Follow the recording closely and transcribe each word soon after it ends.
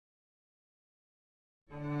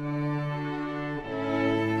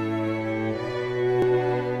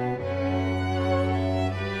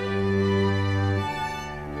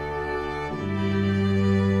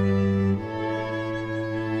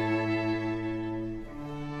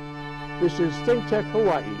This is ThinkTech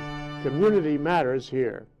Hawaii. Community matters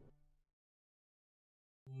here.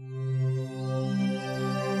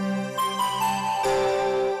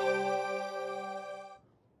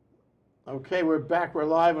 Okay, we're back. We're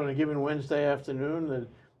live on a given Wednesday afternoon,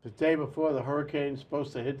 the day before the hurricane's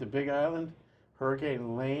supposed to hit the Big Island,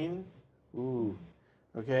 Hurricane Lane. Ooh.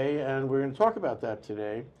 Okay, and we're going to talk about that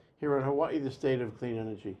today here on Hawaii, the State of Clean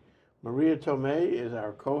Energy. Maria Tome is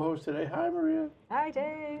our co-host today. Hi, Maria. Hi,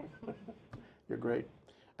 Dave. You're great.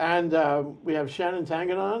 And we have Shannon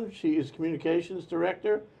Tanganon. She is Communications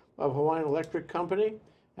Director of Hawaiian Electric Company,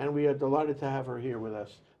 and we are delighted to have her here with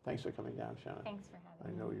us. Thanks for coming down, Shannon. Thanks for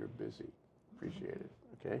having me. I know you're busy. Appreciate it.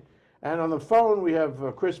 Okay. And on the phone, we have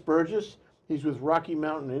Chris Burgess. He's with Rocky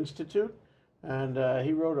Mountain Institute, and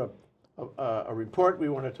he wrote a report we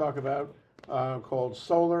want to talk about called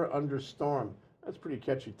Solar Under Storm. That's a pretty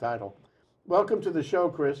catchy title. Welcome to the show,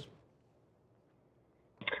 Chris.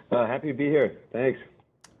 Happy to be here. Thanks.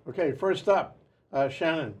 Okay, first up,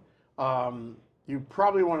 Shannon, you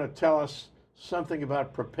probably want to tell us something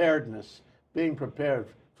about preparedness, being prepared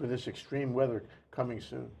for this extreme weather coming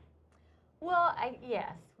soon. Well,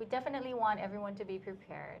 yes, we definitely want everyone to be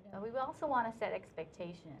prepared. We also want to set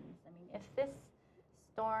expectations. I mean, if this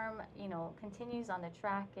storm, continues on the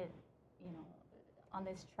track, on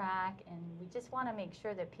this track, and we just want to make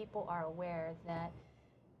sure that people are aware that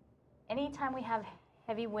anytime we have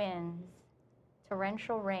heavy winds,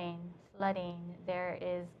 torrential rain, flooding, there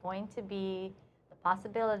is going to be the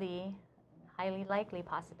possibility, highly likely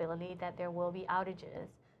possibility, that there will be outages.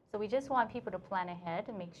 So we just want people to plan ahead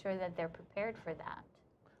and make sure that they're prepared for that.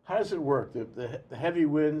 How does it work? The heavy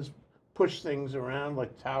winds push things around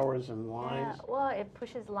like towers and lines? Yeah, well, it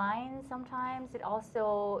pushes lines sometimes. It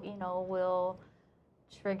also, will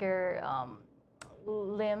trigger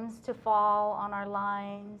limbs to fall on our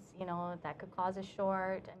lines. That could cause a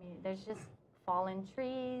short. I mean, there's just fallen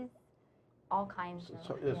trees, all kinds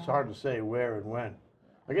of. It's hard to say where and when.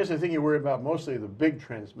 I guess I think you worry about mostly the big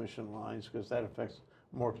transmission lines because that affects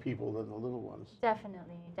more people than the little ones.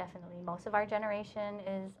 Definitely, definitely. Most of our generation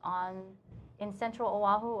is in central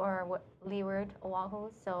Oahu or leeward Oahu,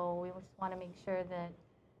 so we just want to make sure that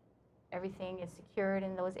everything is secured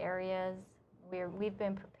in those areas. We've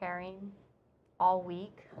been preparing all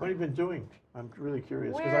week. What have you been doing? I'm really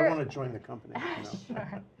curious because I want to join the company.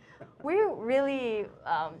 Sure. We're really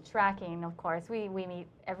tracking, of course. We meet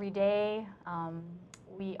every day.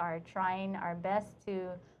 We are trying our best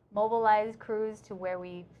to mobilize crews to where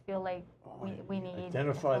we feel like we need.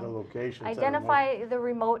 Identify the locations. Identify the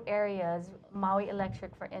remote areas. Maui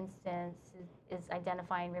Electric, for instance, is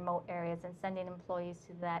identifying remote areas and sending employees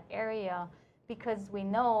to that area because we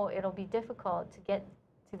know it'll be difficult to get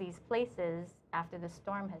to these places after the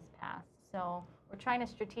storm has passed. So we're trying to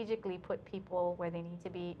strategically put people where they need to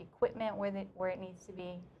be, equipment where it needs to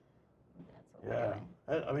be. That's what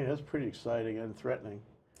we're doing. I mean, that's pretty exciting and threatening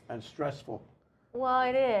and stressful. Well,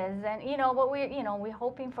 it is, and but we're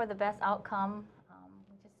hoping for the best outcome.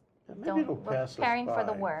 Maybe it'll pass us by. We're preparing for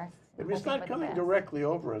the worst. I mean, it's not coming directly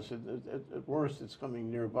over us. At worst, it's coming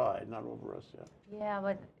nearby, not over us yet. Yeah,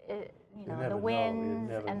 but the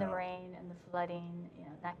winds and the rain and the flooding,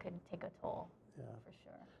 that could take a toll. Yeah, for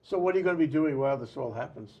sure. So what are you going to be doing while this all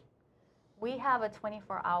happens? We have a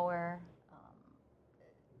 24-hour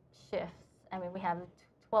shifts. I mean, we have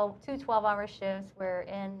two 12-hour shifts. We're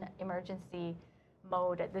in emergency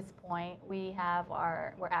mode at this point. We're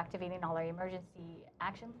activating all our emergency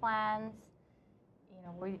action plans.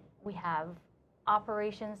 We have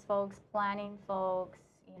operations folks, planning folks,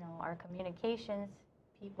 our communications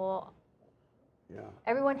people. Yeah.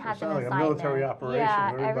 Everyone has an assignment. Like a military operation.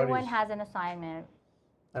 Yeah, everyone has an assignment.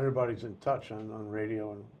 Everybody's in touch on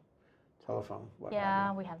radio and telephone.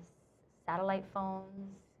 Yeah, we have satellite phones.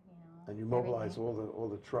 And you mobilize all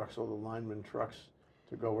the trucks, all the lineman trucks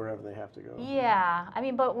to go wherever they have to go. Yeah, I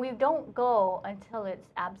mean, but we don't go until it's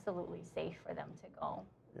absolutely safe for them to go.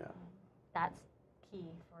 Yeah. That's key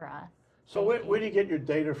for us. So where do you get your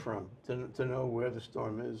data from to know where the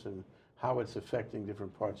storm is and how it's affecting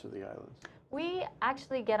different parts of the islands? We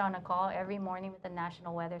actually get on a call every morning with the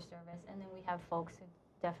National Weather Service, and then we have folks who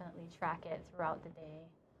definitely track it throughout the day,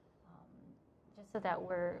 just so that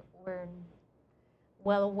we're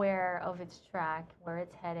well aware of its track, where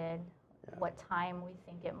it's headed, what time we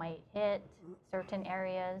think it might hit certain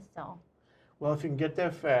areas. So, well, if you can get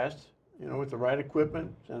there fast, with the right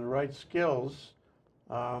equipment and the right skills,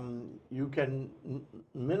 you can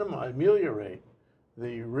ameliorate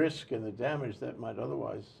the risk and the damage that might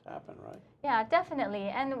otherwise happen, right? Yeah, definitely.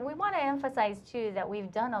 And we want to emphasize, too, that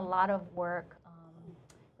we've done a lot of work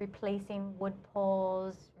replacing wood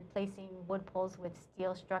poles, replacing wood poles with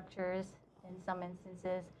steel structures in some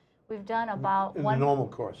instances. We've done about in the normal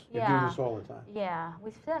course. You do this all the time. Yeah,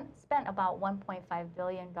 we've spent about $1.5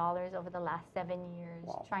 billion over the last 7 years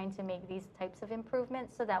trying to make these types of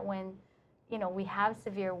improvements so that when, you know, we have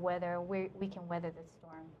severe weather, we can weather the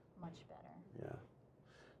storm much better. Yeah.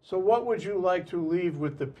 So what would you like to leave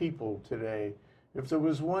with the people today? If there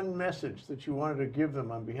was one message that you wanted to give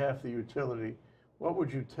them on behalf of the utility, what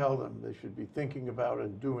would you tell them they should be thinking about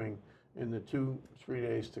and doing in the 2-3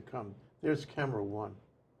 days to come? There's camera one.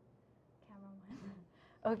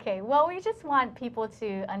 Okay, well, we just want people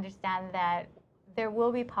to understand that there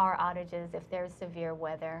will be power outages if there's severe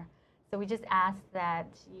weather. So we just ask that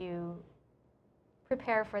you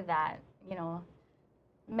prepare for that, you know,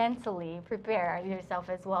 mentally prepare yourself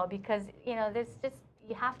as well, because, you know,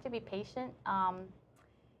 you have to be patient.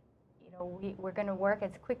 You know, we're going to work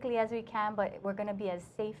as quickly as we can, but we're going to be as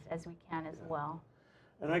safe as we can as well.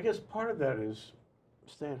 And I guess part of that is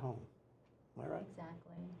stay at home. Am I right?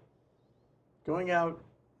 Exactly. Going out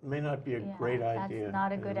may not be a great idea. That's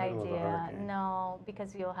not a good idea. No,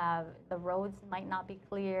 because the roads might not be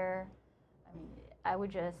clear. I mean, I would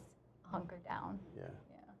just hunker down. Yeah.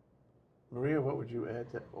 Maria, what would you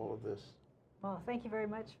add to all of this? Well, thank you very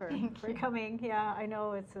much for coming. Yeah, I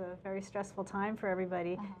know it's a very stressful time for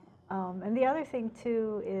everybody. And the other thing,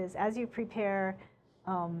 too, is as you prepare,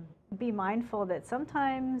 be mindful that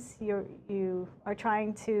sometimes you are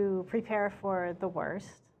trying to prepare for the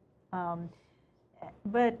worst.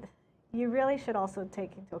 But you really should also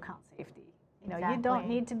take into account safety. You know, you don't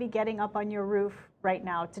need to be getting up on your roof right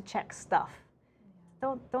now to check stuff.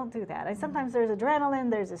 Don't do that. And sometimes there's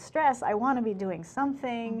adrenaline, there's a stress. I want to be doing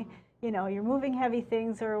something. You know, you're moving heavy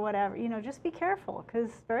things or whatever. You know, just be careful,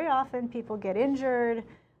 because very often people get injured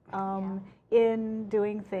in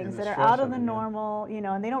doing things that are out of the normal. You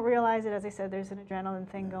know, and they don't realize it. As I said, there's an adrenaline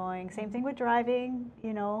thing going. Same thing with driving.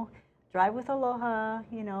 You know, drive with aloha.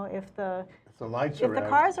 You know, if the lights are out,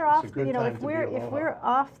 cars are off, you know, if we're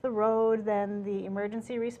off the road, then the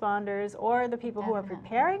emergency responders or the people who are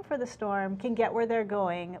preparing for the storm can get where they're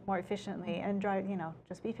going more efficiently and drive. You know,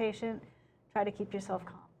 just be patient. Try to keep yourself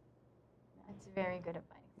calm. That's very good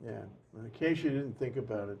advice. Yeah. And in case you didn't think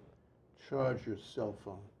about it, charge your cell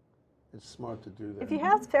phone. It's smart to do that. If you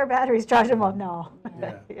have spare batteries, charge them up now.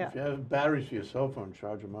 Yeah. If you have batteries for your cell phone,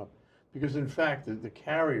 charge them up. Because in fact, the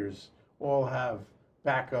carriers all have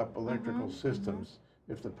backup electrical systems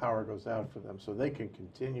if the power goes out for them, so they can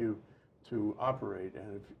continue to operate.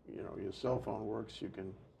 And if you know your cell phone works, you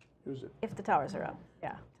can use it. If the towers are up,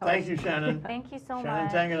 yeah. Thank you, Shannon. Thank you so much. Shannon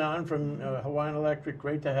Tanganon from Hawaiian Electric.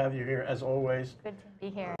 Great to have you here, as always. Good to be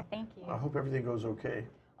here. Thank you. I hope everything goes okay.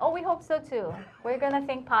 Oh, we hope so too. We're going to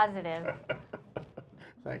think positive.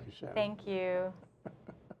 Thank you, Shannon. Thank you.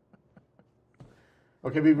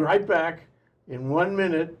 Okay, we'll be right back in 1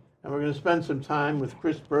 minute, and we're going to spend some time with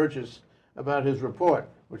Chris Burgess about his report,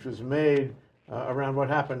 which was made around what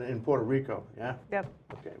happened in Puerto Rico. Yeah? Yep.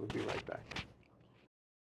 Okay, we'll be right back.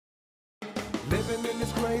 Living in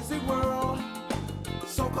this crazy world,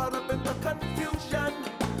 so caught up in the confusion,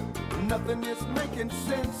 nothing is making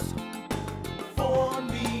sense for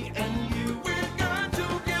me and you. We're going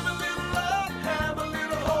to give a little love, have a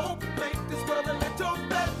little hope, make this world a little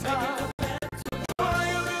better.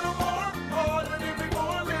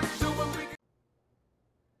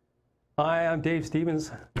 Hi, I'm Dave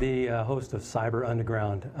Stevens, the host of Cyber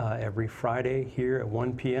Underground, every Friday here at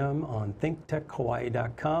 1 p.m. on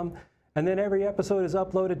ThinkTechHawaii.com. And then every episode is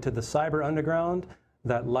uploaded to the Cyber Underground,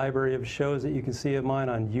 that library of shows that you can see of mine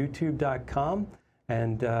on YouTube.com.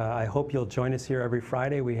 And I hope you'll join us here every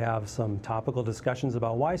Friday. We have some topical discussions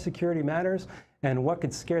about why security matters and what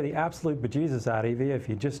could scare the absolute bejesus out of you if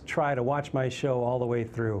you just try to watch my show all the way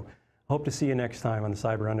through. Hope to see you next time on the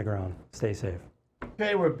Cyber Underground. Stay safe.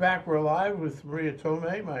 Okay, we're back. We're live with Maria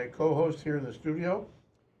Tome, my co-host here in the studio.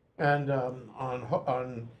 And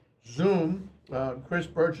on Zoom, Chris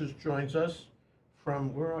Burgess joins us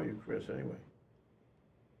from, where are you, Chris, anyway?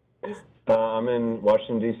 I'm in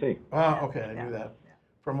Washington, D.C. Ah, okay, I knew that.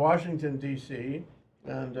 From Washington, D.C.,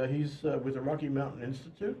 and he's with the Rocky Mountain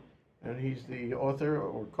Institute, and he's the author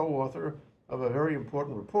or co-author of a very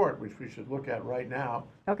important report, which we should look at right now.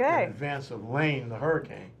 Okay. In advance of Lane, the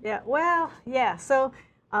hurricane. Yeah, well, yeah, so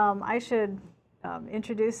I should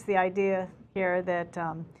introduce the idea here that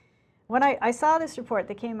when I saw this report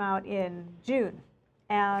that came out in June,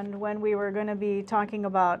 and when we were going to be talking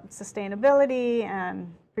about sustainability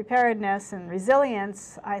and preparedness and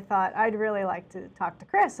resilience, I thought I'd really like to talk to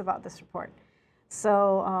Chris about this report.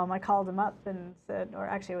 So I called him up and said, or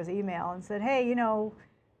actually it was email, and said, hey, you know,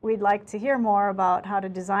 we'd like to hear more about how to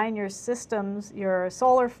design your systems, your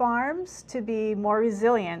solar farms, to be more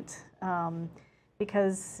resilient,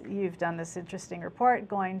 because you've done this interesting report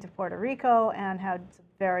going to Puerto Rico and had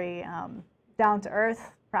very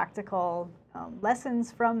down-to-earth, practical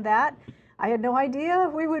lessons from that. I had no idea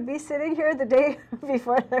we would be sitting here the day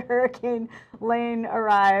before the Hurricane Lane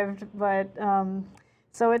arrived, but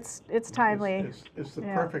so it's timely. It's the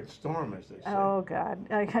perfect storm, as they say. Oh God,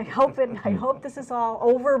 I hope this is all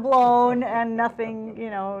overblown and nothing, you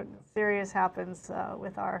know, serious happens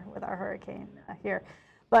with our hurricane here.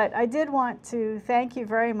 But I did want to thank you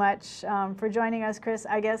very much for joining us, Chris.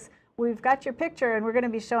 I guess we've got your picture, and we're going to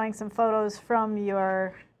be showing some photos from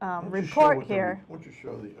your report here. Why don't you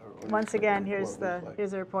show the once again, here's the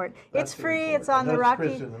report. That's it's free. It's on the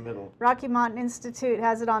Rocky Mountain Institute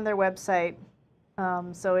has it on their website.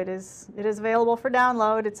 So it is available for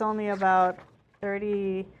download. It's only about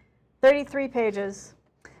 33 pages,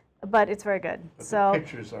 but it's very good. But so the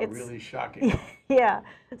pictures are really shocking. Yeah.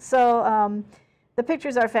 So the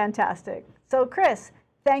pictures are fantastic. So Chris,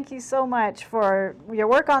 thank you so much for your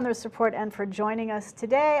work on this report and for joining us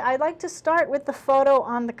today. I'd like to start with the photo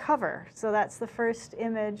on the cover. So that's the first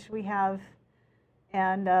image we have.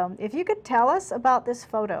 And if you could tell us about this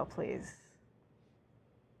photo, please.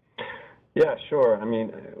 Yeah, sure. I mean,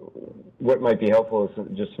 what might be helpful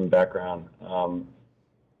is just some background.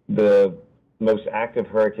 The most active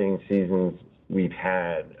hurricane seasons we've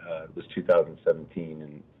had was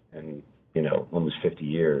 2017, and you know, almost 50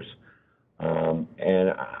 years.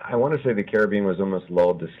 And I want to say the Caribbean was almost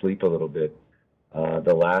lulled to sleep a little bit.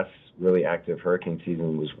 The last really active hurricane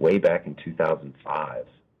season was way back in 2005.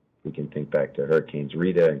 We can think back to Hurricanes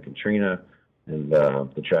Rita and Katrina and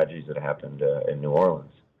the tragedies that happened in New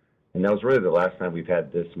Orleans. And that was really the last time we've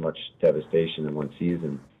had this much devastation in one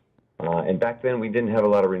season. And back then, we didn't have a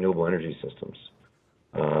lot of renewable energy systems.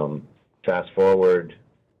 Fast forward,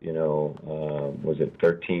 you know, was it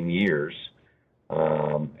 13 years?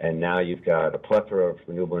 And now you've got a plethora of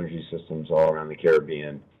renewable energy systems all around the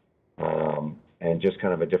Caribbean, and just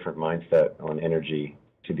kind of a different mindset on energy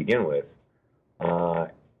to begin with.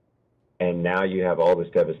 And now you have all this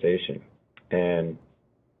devastation. And,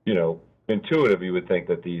 you know, intuitive, you would think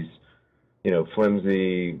that these, you know,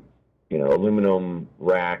 flimsy, you know, aluminum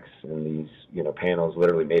racks and these, you know, panels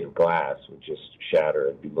literally made of glass would just shatter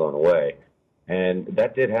and be blown away. And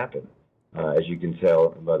that did happen, as you can tell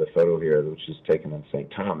by the photo here, which is taken on St.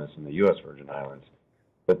 Thomas in the U.S. Virgin Islands.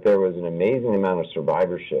 But there was an amazing amount of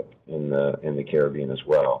survivorship in the Caribbean as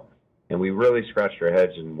well. And we really scratched our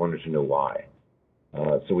heads and wanted to know why.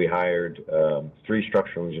 So we hired 3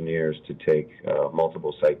 structural engineers to take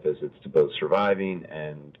multiple site visits to both surviving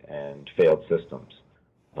and failed systems.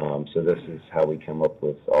 So this is how we come up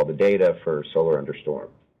with all the data for solar under storm.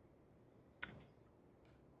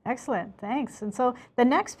 Excellent, thanks. And so the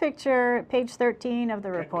next picture, page 13 of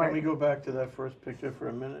the report. Can we go back to that first picture for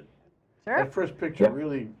a minute? Sure. That first picture,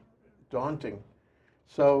 really daunting.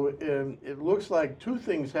 So it looks like 2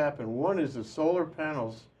 things happened. One is the solar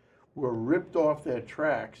panels were ripped off their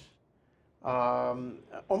tracks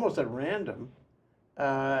almost at random.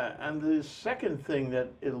 And the second thing that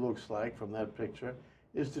it looks like from that picture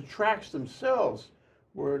is the tracks themselves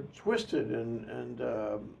were twisted and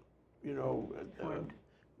you know,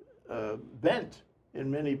 bent in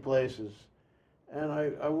many places. And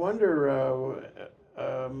I wonder,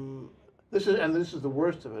 this is the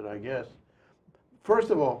worst of it, I guess.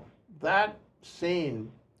 First of all, that scene,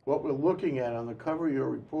 what we're looking at on the cover of your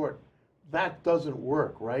report, that doesn't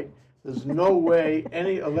work, right? There's no way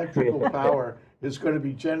any electrical power is going to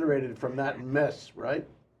be generated from that mess, right?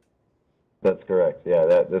 That's correct. Yeah,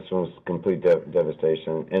 this was complete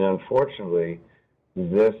devastation. And unfortunately,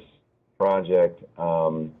 this project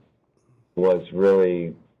was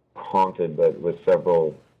really haunted, but with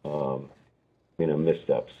several, you know,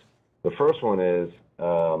 missteps. The first one is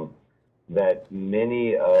that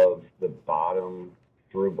many of the bottom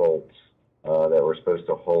through bolts that were supposed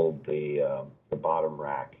to hold the bottom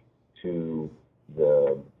rack to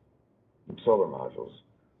the solar modules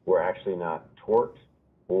were actually not torqued,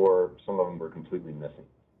 or some of them were completely missing.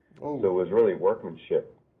 Oh. So it was really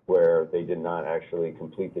workmanship where they did not actually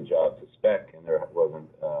complete the job to spec, and there wasn't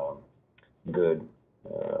good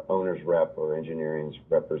owner's rep or engineering's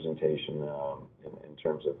representation in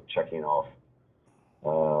terms of checking off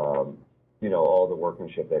you know, all the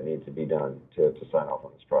workmanship that needs to be done to sign off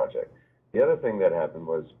on this project. The other thing that happened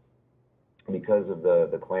was, because of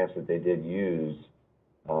the clamps that they did use,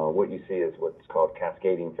 what you see is what's called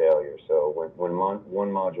cascading failure. So when one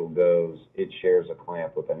module goes, it shares a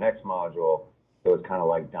clamp with the next module, so it's kind of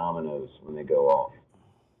like dominoes when they go off.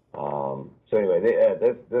 So anyway,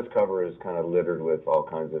 this cover is kind of littered with all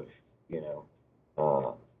kinds of,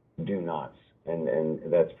 do nots, and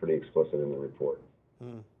that's pretty explicit in the report.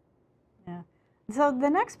 Yeah. So the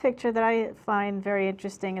next picture that I find very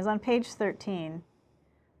interesting is on page 13.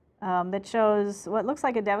 That shows what looks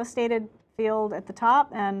like a devastated field at the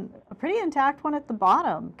top and a pretty intact one at the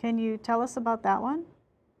bottom. Can you tell us about that one?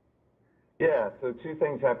 Yeah, so two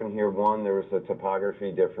things happened here. One, there was a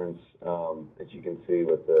topography difference that you can see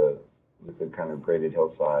with the kind of graded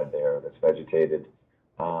hillside there that's vegetated.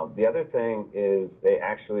 The other thing is they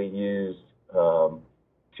actually used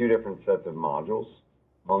two different sets of modules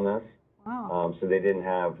on this. Wow. So they didn't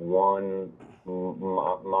have one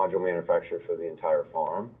module manufacturer for the entire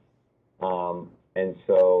farm. And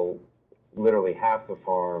so literally half the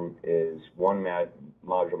farm is one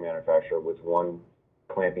module manufacturer with one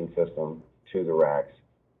clamping system to the racks,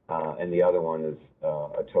 and the other one is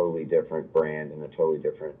a totally different brand and a totally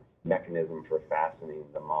different mechanism for fastening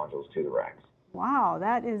the modules to the racks. Wow,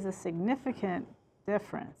 that is a significant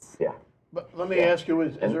difference. Yeah. But let me ask you,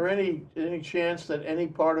 is there any chance that any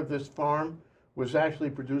part of this farm was actually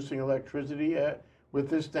producing electricity with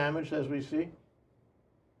this damage as we see?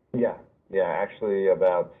 Yeah, actually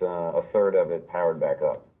about a third of it powered back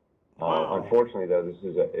up. Wow. Unfortunately, though,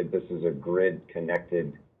 this is a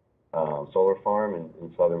grid-connected solar farm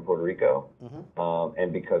in southern Puerto Rico,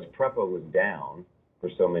 and because PREPA was down for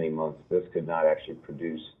so many months, this could not actually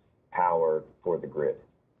produce power for the grid.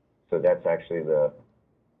 So that's actually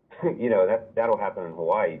that'll happen in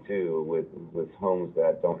Hawaii too with homes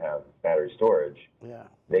that don't have battery storage. Yeah.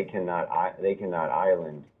 They cannot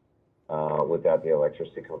island without the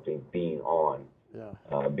electricity company being on. Yeah.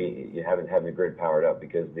 You haven't having the grid powered up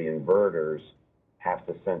because the inverters have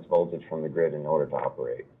to sense voltage from the grid in order to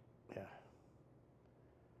operate. Yeah.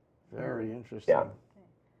 Very interesting. Yeah.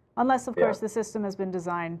 Unless, of course, the system has been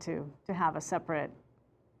designed to have a separate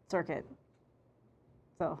circuit.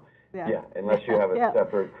 So, yeah. Yeah, unless you have a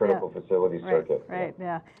separate critical facility circuit. Right,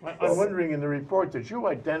 yeah. I'm wondering, in the report, did you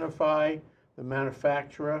identify the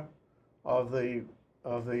manufacturer of the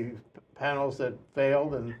panels that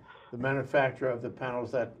failed and the manufacturer of the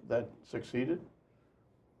panels that succeeded?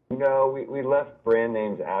 No, we left brand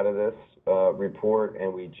names out of this report,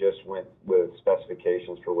 and we just went with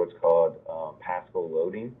specifications for what's called Pascal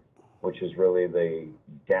loading, which is really the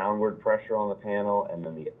downward pressure on the panel and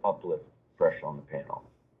then the uplift pressure on the panel.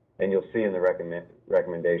 And you'll see in the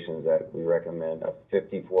recommendations that we recommend a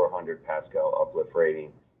 5,400 Pascal uplift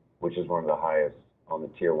rating, which is one of the highest on the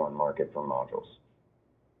Tier 1 market for modules.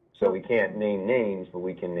 So we can't name names, but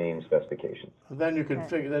we can name specifications. And then you can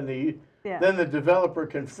figure, then the developer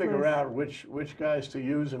can figure out which guys to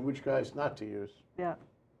use and which guys not to use. Yeah.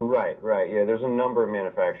 Right. Yeah, there's a number of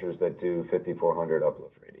manufacturers that do 5,400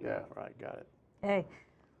 uplift rating. Yeah, right, got it.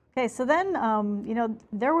 Okay, so then,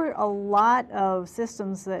 there were a lot of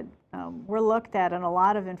systems that were looked at and a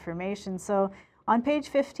lot of information. So on page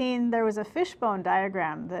 15, there was a fishbone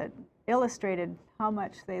diagram that illustrated how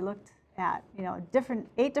much they looked at,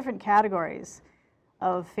 8 different categories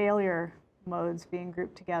of failure modes being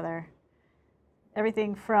grouped together.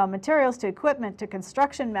 Everything from materials to equipment to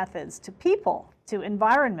construction methods to people to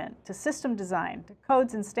environment to system design to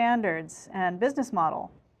codes and standards and business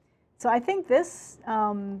model. So I think this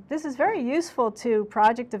is very useful to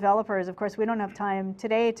project developers. Of course, we don't have time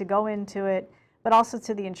today to go into it, but also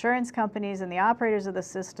to the insurance companies and the operators of the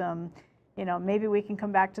system. Maybe we can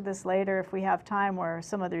come back to this later if we have time or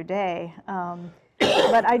some other day.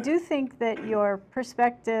 But I do think that your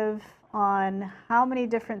perspective on how many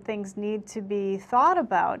different things need to be thought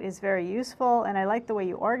about is very useful, and I like the way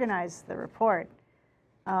you organize the report.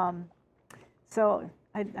 So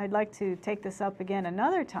I'd like to take this up again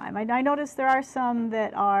another time. I noticed there are some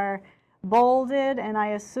that are bolded, and I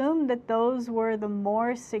assume that those were the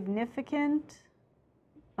more significant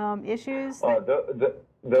issues.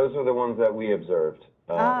 Those are the ones that we observed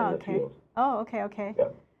in the field. Oh, okay. Yeah.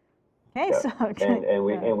 Okay, yeah. so and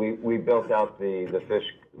we built out the fish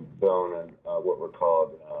bone and what were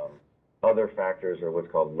called other factors, or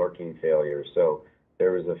what's called lurking failures. So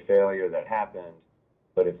there was a failure that happened,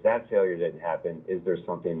 but if that failure didn't happen, is there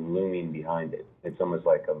something looming behind it? It's almost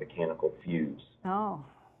like a mechanical fuse. Oh.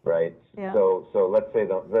 Right. Yeah. So let's say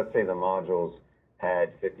the modules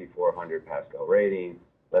had 5,400 Pascal rating.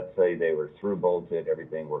 Let's say they were through bolted,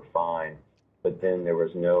 everything worked fine, but then there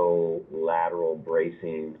was no lateral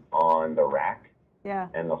bracing on the rack. Yeah.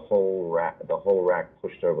 And the whole rack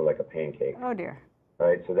pushed over like a pancake. Oh dear.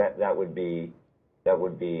 Right. So that would be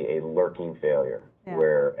a lurking failure,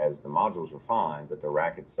 whereas the modules were fine, but the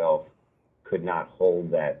rack itself could not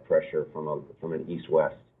hold that pressure from an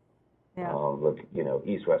east-west look,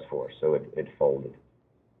 east-west force, so it folded.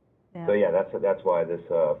 Yeah. So yeah, that's why this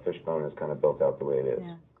fishbone is kind of built out the way it is.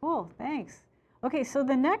 Yeah. Cool. Thanks. Okay, so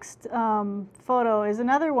the next photo is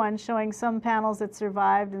another one showing some panels that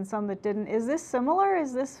survived and some that didn't. Is this similar?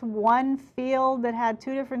 Is this one field that had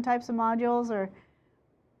two different types of modules, or?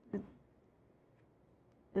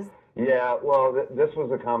 Yeah, well, this was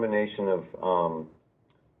a combination of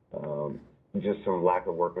just some lack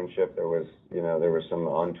of workmanship. There was some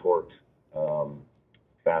untorqued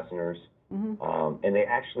fasteners, and they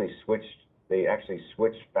actually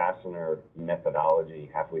switched fastener methodology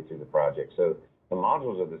halfway through the project. So the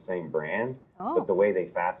modules are the same brand, but the way they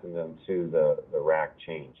fastened them to the rack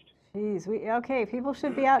changed. Geez, okay, people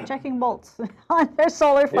should be out checking bolts on their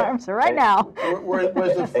solar farms right now.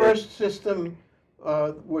 Was the first system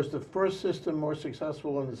more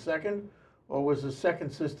successful than the second, or was the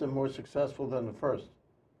second system more successful than the first?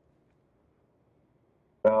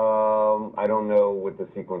 I don't know what the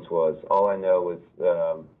sequence was. All I know is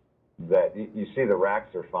that you see the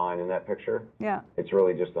racks are fine in that picture. Yeah. It's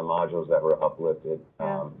really just the modules that were uplifted.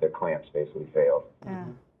 The clamps basically failed. Yeah.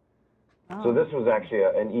 Oh. So this was actually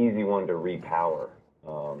an easy one to repower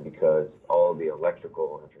because all of the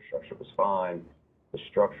electrical infrastructure was fine. The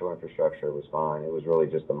structural infrastructure was fine. It was really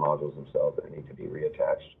just the modules themselves that need to be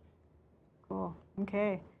reattached. Cool.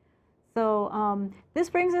 Okay. So this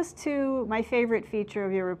brings us to my favorite feature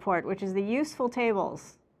of your report, which is the useful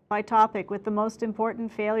tables by topic with the most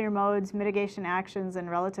important failure modes, mitigation actions, and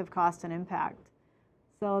relative cost and impact.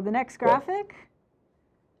 So the next graphic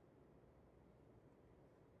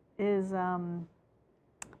is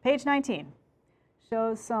page 19.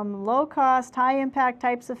 Shows some low-cost, high-impact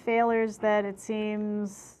types of failures that it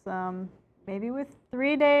seems maybe with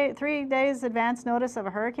 3 days advance notice of a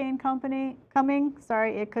hurricane coming,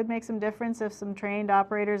 it could make some difference if some trained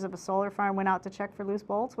operators of a solar farm went out to check for loose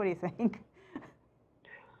bolts. What do you think?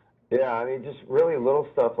 Yeah, I mean, just really little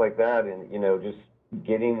stuff like that, and just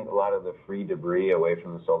getting a lot of the free debris away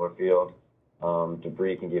from the solar field.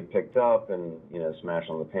 Debris can get picked up and smash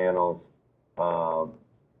on the panels.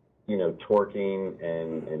 Torquing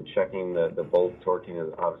and checking the bolt torquing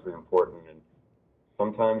is obviously important, and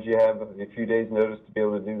sometimes you have a few days notice to be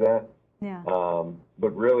able to do that. Yeah.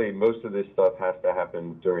 But really, most of this stuff has to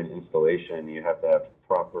happen during installation. You have to have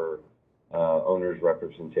proper owner's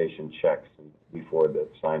representation checks before the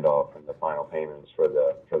signed off and the final payments for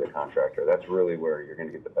the contractor. That's really where you're going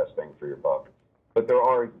to get the best bang for your buck. But there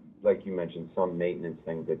are, like you mentioned, some maintenance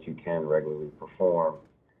things that you can regularly perform.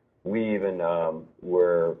 We even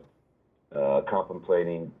were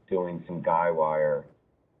contemplating doing some guy wire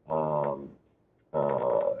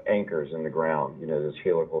anchors in the ground, those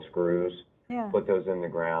helical screws. Yeah. Put those in the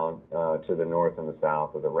ground to the north and the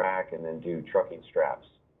south of the rack, and then do trucking straps.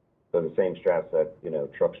 So the same straps that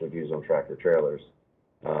trucks would use on tractor trailers,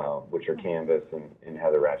 which are canvas and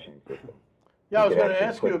have the ratcheting system. Yeah, I was going to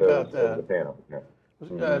ask you about that. The panel.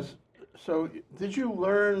 Yeah. So did you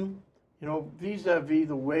learn, vis-a-vis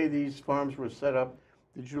the way these farms were set up,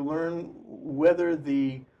 did you learn whether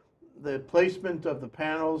the placement of the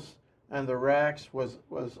panels and the racks was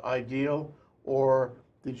ideal, or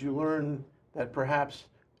did you learn that perhaps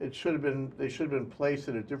they should have been placed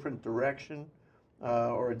in a different direction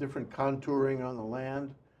or a different contouring on the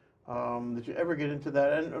land? Did you ever get into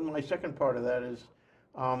that? And my second part of that is,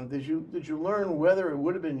 did you learn whether it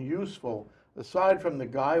would have been useful, aside from the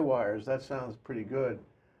guy wires? That sounds pretty good.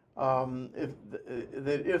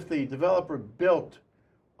 If the developer built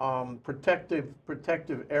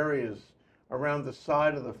protective areas around the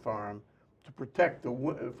side of the farm to protect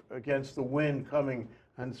against the wind coming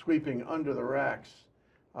and sweeping under the racks.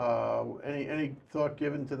 Any thought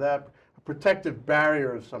given to that? A protective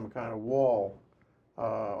barrier of some kind of wall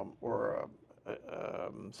or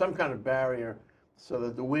some kind of barrier so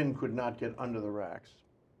that the wind could not get under the racks.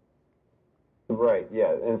 Right,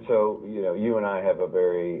 yeah, and so, you and I have a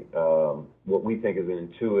very, what we think is an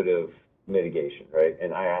intuitive mitigation, right?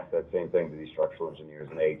 And I asked that same thing to these structural engineers,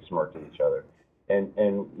 and they smirked at each other.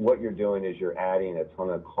 And what you're doing is you're adding a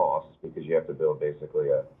ton of costs because you have to build basically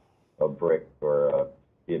a brick or a,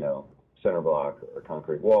 center block or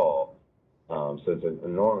concrete wall. So it's an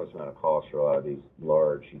enormous amount of cost for a lot of these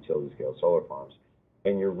large utility scale solar farms.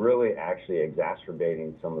 And you're really actually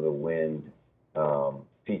exacerbating some of the wind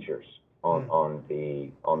features on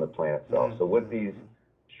the plant itself. So what these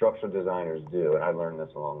structural designers do, and I learned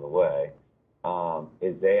this along the way,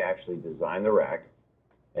 is they actually design the rack,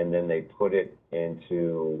 and then they put it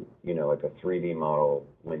into, like a 3D model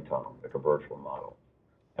wind tunnel, like a virtual model.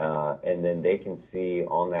 And then they can see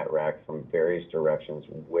on that rack from various directions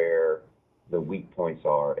where the weak points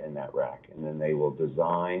are in that rack. And then they will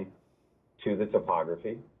design to the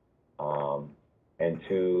topography, and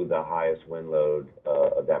to the highest wind load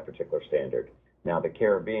of that particular standard. Now, the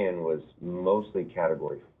Caribbean was mostly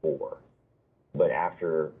Category 4, but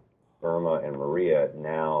after Irma and Maria,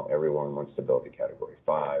 now everyone wants to build a Category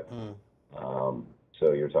 5.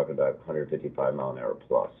 So you're talking about 155 mile an hour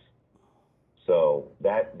plus. So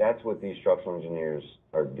that's what these structural engineers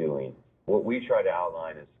are doing. What we try to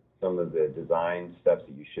outline is some of the design steps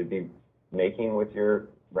that you should be making with your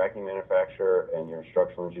racking manufacturer and your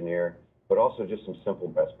structural engineer, but also just some simple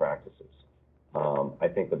best practices. I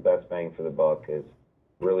think the best bang for the buck is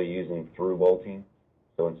really using through bolting.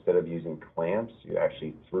 So instead of using clamps, you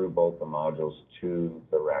actually through bolt the modules to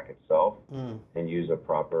the rack itself and use a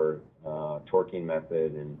proper torquing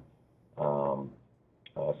method and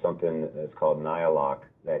something that's called Nylock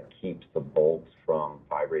that keeps the bolts from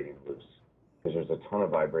vibrating loose. Because there's a ton of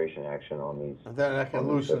vibration action on these. And then that can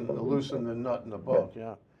loosen the nut in the bolt,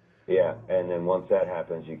 yeah. Yeah, and then once that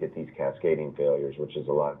happens, you get these cascading failures, which is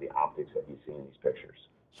a lot of the optics that you see in these pictures.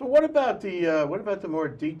 So what about the more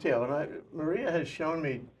detail? And Maria has shown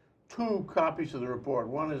me 2 copies of the report.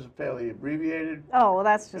 One is fairly abbreviated. Oh, well,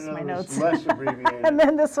 that's just my Another is notes. less abbreviated. And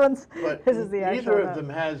then this But is the actual neither of note. them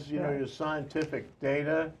has, your scientific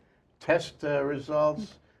data, test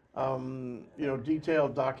results,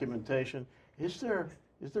 detailed documentation. Is there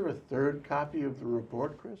a third copy of the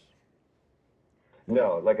report, Chris?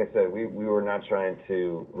 No, like I said, we were not trying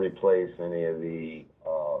to replace any of the,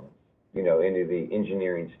 any of the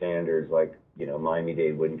engineering standards like,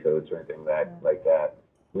 Miami-Dade wind codes or anything like that.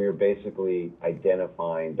 We were basically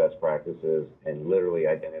identifying best practices and literally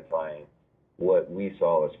identifying what we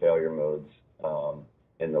saw as failure modes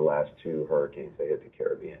in the last 2 hurricanes that hit the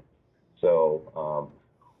Caribbean. So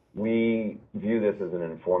we view this as an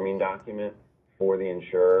informing document for the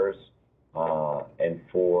insurers and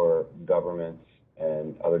for governments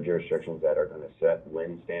and other jurisdictions that are going to set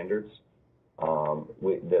wind standards.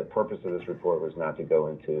 The purpose of this report was not to go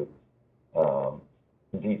into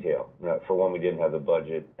detail. For one, we didn't have the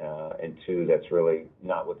budget, and 2, that's really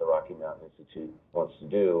not what the Rocky Mountain Institute wants to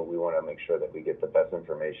do. We want to make sure that we get the best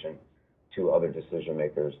information to other decision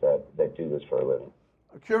makers that do this for a living.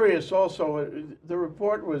 I'm curious also, the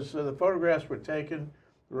report was, the photographs were taken,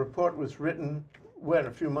 the report was written, when,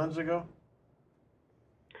 a few months ago?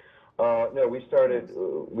 No, we started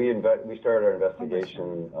our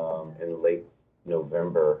investigation in late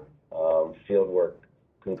November. Field work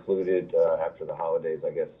concluded after the holidays,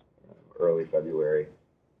 I guess, early February.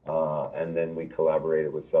 And then we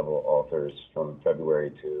collaborated with several authors from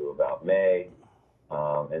February to about May.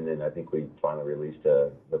 And then I think we finally released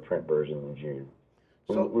the print version in June.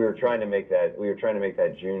 So we were trying to make that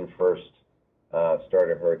June 1st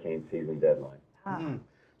start of hurricane season deadline.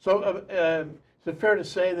 So is it fair to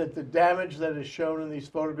say that the damage that is shown in these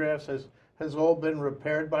photographs has all been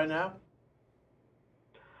repaired by now?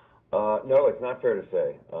 No, it's not fair to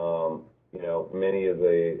say. Many of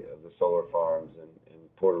the solar farms in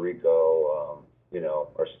Puerto Rico,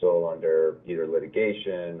 are still under either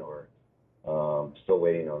litigation or still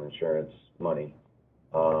waiting on insurance money.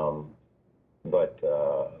 But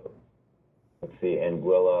let's see,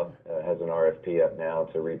 Anguilla has an RFP up now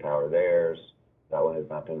to repower theirs. That one has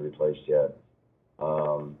not been replaced yet.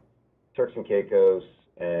 Turks and Caicos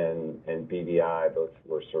and BVI both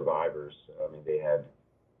were survivors. I mean, they had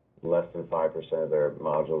less than 5% of their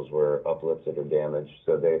modules were uplifted or damaged,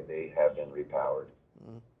 so they have been repowered.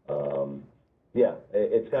 Yeah,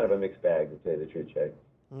 it's kind of a mixed bag, to say the truth, Jay.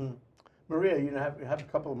 Maria, you have a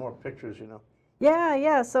couple more pictures,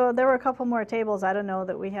 Yeah, so there were a couple more tables. I don't know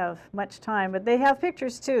that we have much time, but they have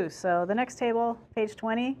pictures too. So the next table, page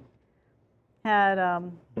 20,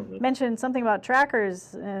 had mentioned something about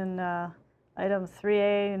trackers in item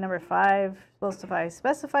 3A, number 5,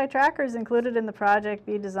 specify trackers included in the project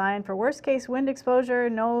be designed for worst case wind exposure,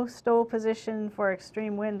 no stow position for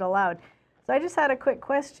extreme wind allowed. So I just had a quick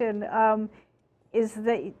question. Is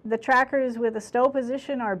the trackers with a stow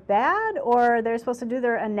position are bad, or they're supposed to do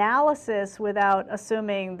their analysis without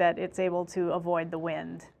assuming that it's able to avoid the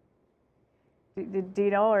wind? Do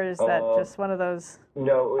you know, or is that just one of those?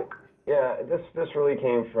 No, yeah, this really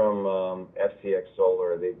came from FCX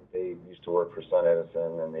Solar. They used to work for Sun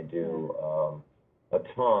Edison, and they do a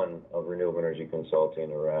ton of renewable energy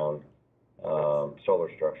consulting around solar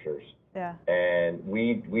structures. Yeah. And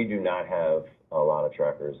we do not have a lot of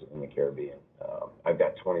trackers in the Caribbean. I've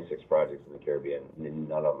got 26 projects in the Caribbean, and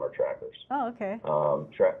none of them are trackers. Oh, okay.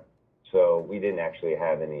 So we didn't actually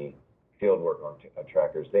have any field work on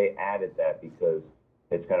trackers. They added that because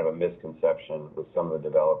it's kind of a misconception with some of the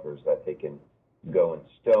developers that they can go in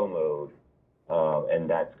stow mode and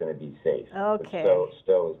that's going to be safe. Okay. So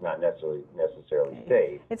Stowe is not necessarily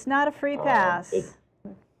safe. It's not a free pass.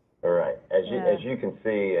 All right. As you can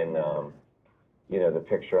see in the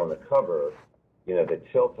picture on the cover, the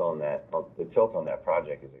tilt on that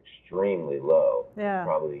project is extremely low. Yeah.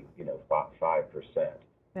 Probably 5%.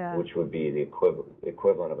 Yeah. Which would be the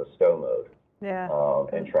equivalent of a stow mode. Yeah.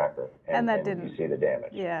 And tracker. And that didn't. You see the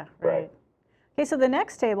damage. Yeah. Right. Okay. So the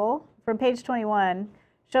next table from page 21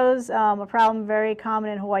 shows a problem very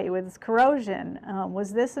common in Hawaii with corrosion.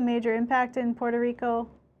 Was this a major impact in Puerto Rico?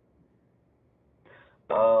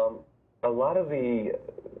 A lot of the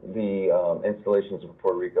installations in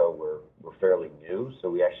Puerto Rico were fairly new, so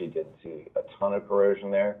we actually didn't see a ton of corrosion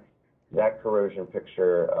there. That corrosion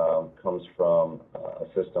picture comes from a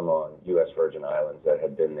system on U.S. Virgin Islands that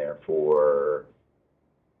had been there for,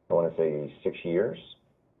 I want to say, 6 years.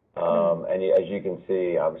 And as you can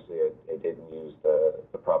see, obviously, it didn't use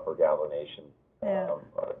the proper galvanization or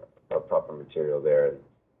proper material there,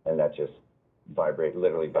 and that just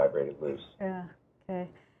literally vibrated loose. Yeah. Okay.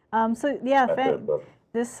 So yeah,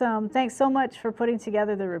 thanks so much for putting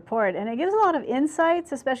together the report, and it gives a lot of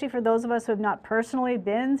insights, especially for those of us who have not personally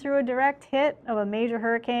been through a direct hit of a major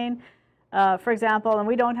hurricane. For example, and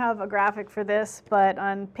we don't have a graphic for this, but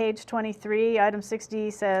on page 23, item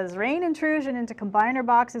 6D says, rain intrusion into combiner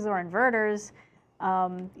boxes or inverters,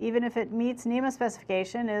 even if it meets NEMA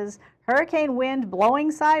specification, is hurricane wind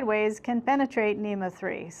blowing sideways can penetrate NEMA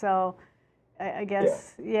 3. So I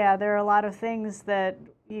guess, there are a lot of things that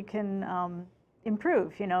you can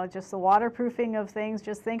improve, just the waterproofing of things.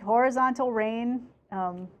 Just think horizontal rain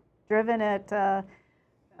driven at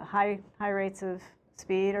high rates of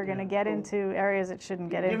speed are going to get into areas it shouldn't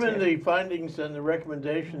get into. Given the findings and the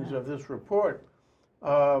recommendations of this report,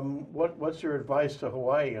 what's your advice to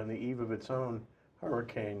Hawaii on the eve of its own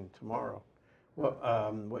hurricane tomorrow?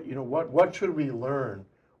 What should we learn?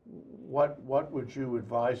 What would you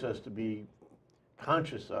advise us to be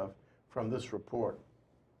conscious of from this report?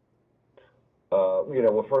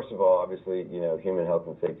 Well, first of all, obviously, human health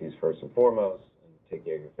and safety is first and foremost. Take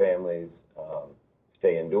care of your families,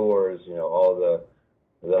 stay indoors. All the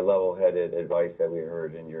level-headed advice that we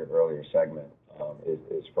heard in your earlier segment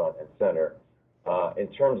is front and center. In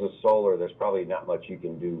terms of solar, there's probably not much you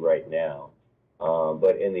can do right now,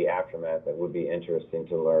 but in the aftermath, that would be interesting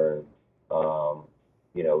to learn.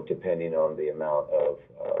 Depending on the amount of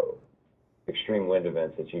extreme wind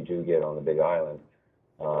events that you do get on the Big Island.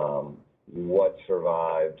 What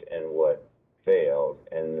survived and what failed,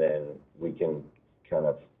 and then we can kind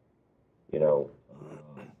of,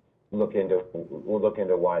 look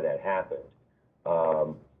into why that happened.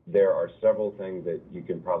 There are several things that you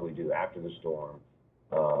can probably do after the storm.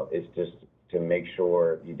 It's just to make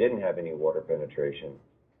sure you didn't have any water penetration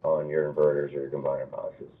on your inverters or your combiner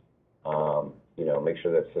boxes. Make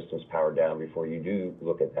sure that system's powered down before you do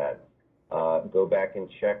look at that. Go back and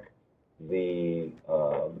check the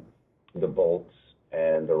bolts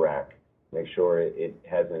and the rack. Make sure it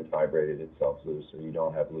hasn't vibrated itself loose, so you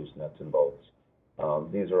don't have loose nuts and bolts.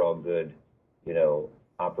 These are all good,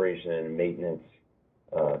 operation and maintenance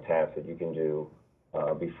tasks that you can do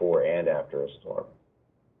before and after a storm.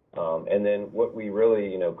 And then what we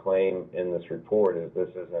really, claim in this report is this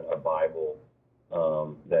isn't a Bible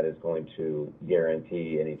that is going to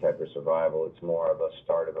guarantee any type of survival. It's more of a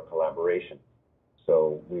start of a collaboration.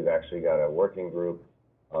 So we've actually got a working group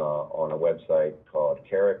on a website called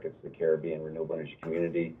CARIC. It's the Caribbean Renewable Energy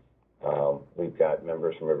Community. We've got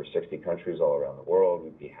members from over 60 countries all around the world.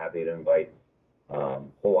 We'd be happy to invite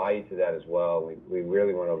Hawaii to that as well. We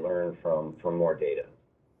really want to learn from more data.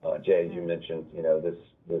 Jay, as you mentioned,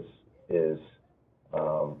 this is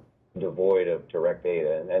devoid of direct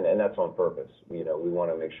data, and that's on purpose. We want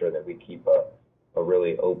to make sure that we keep a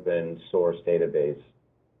really open source database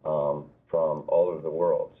from all over the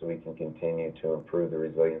world, so we can continue to improve the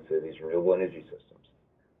resiliency of these renewable energy systems.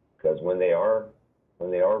 Because when they are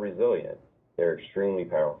resilient, they're extremely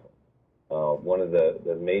powerful. One of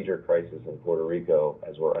the major crises in Puerto Rico,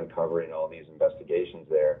 as we're uncovering all these investigations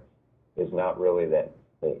there, is not really that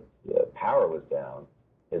the power was down,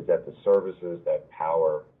 is that the services that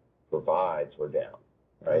power provides were down,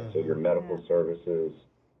 right? So your medical services,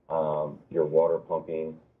 your water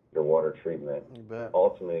pumping, your water treatment,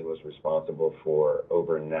 ultimately was responsible for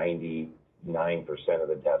over 99% of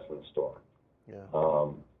the deaths in the storm.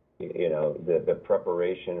 The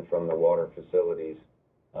preparation from the water facilities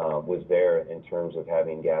was there in terms of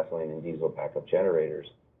having gasoline and diesel backup generators,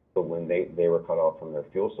 but when they were cut off from their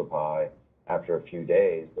fuel supply, after a few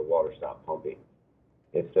days, the water stopped pumping.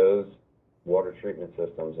 If those water treatment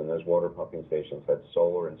systems and those water pumping stations had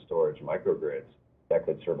solar and storage microgrids that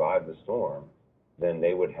could survive the storm, then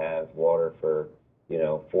they would have water for,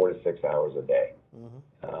 4 to 6 hours a day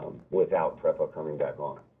without PREPA coming back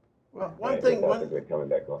on. Well, Without the grid coming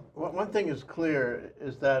back on. one thing is clear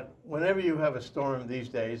is that whenever you have a storm these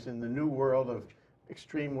days in the new world of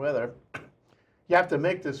extreme weather, you have to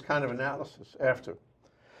make this kind of analysis after.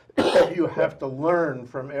 You have to learn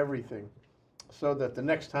from everything so that the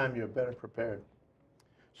next time you're better prepared.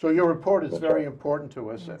 So your report is very important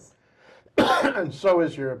to us. Yes. And so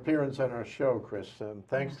is your appearance on our show, Chris.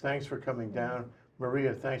 Thanks for coming down.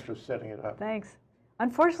 Maria, thanks for setting it up. Thanks.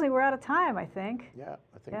 Unfortunately, we're out of time, I think. Yeah,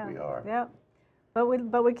 I think we are. Yeah.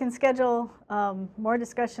 But we can schedule more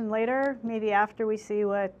discussion later, maybe after we see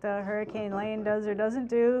what Hurricane Lane does or doesn't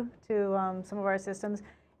do to some of our systems.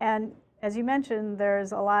 And as you mentioned,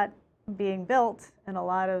 there's a lot being built and a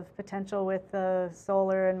lot of potential with the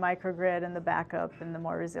solar and microgrid and the backup and the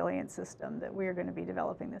more resilient system that we're going to be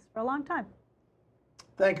developing this for a long time.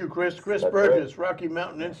 Thank you, Chris. Chris Burgess, Rocky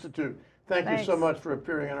Mountain Institute. Thank you so much for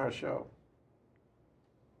appearing on our show.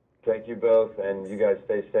 Thank you both, and you guys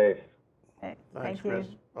stay safe. Okay. Thanks, Thank you. Chris.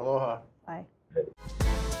 Aloha. Bye.